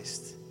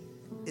Christ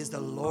is the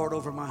Lord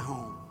over my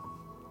home.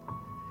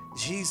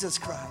 Jesus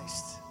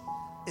Christ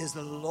is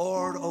the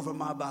Lord over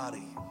my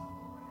body.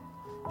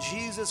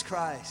 Jesus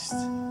Christ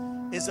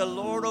is the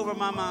Lord over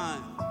my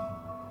mind.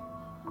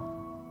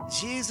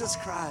 Jesus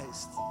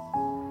Christ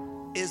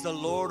is the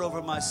Lord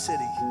over my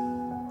city.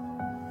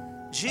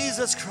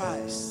 Jesus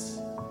Christ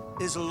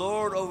is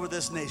Lord over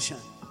this nation.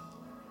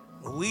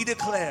 We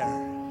declare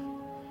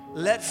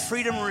let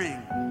freedom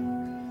ring.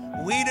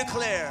 We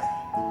declare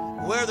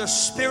where the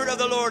Spirit of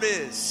the Lord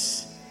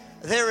is,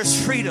 there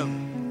is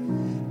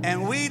freedom.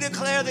 And we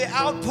declare the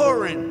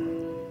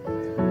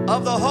outpouring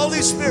of the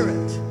Holy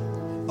Spirit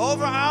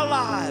over our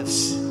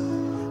lives,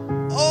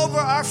 over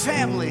our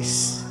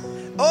families,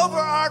 over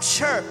our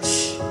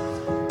church,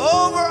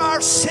 over our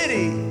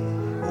city.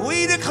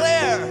 We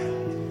declare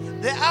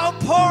the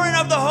outpouring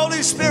of the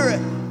Holy Spirit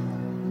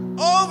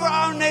over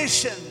our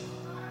nation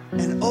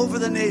and over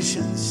the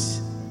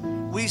nations.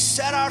 We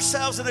set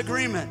ourselves in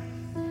agreement.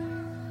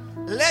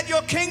 Let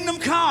your kingdom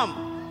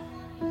come.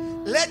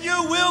 Let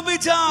your will be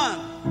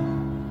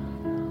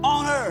done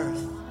on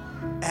earth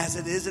as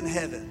it is in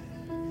heaven.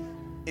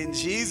 In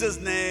Jesus'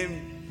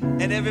 name.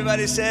 And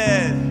everybody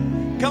said,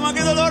 come on,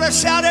 give the Lord a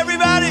shout,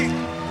 everybody.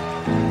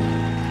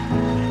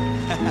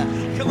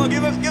 Come on,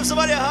 give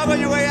somebody a hug on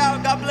your way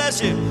out. God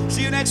bless you.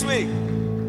 See you next week.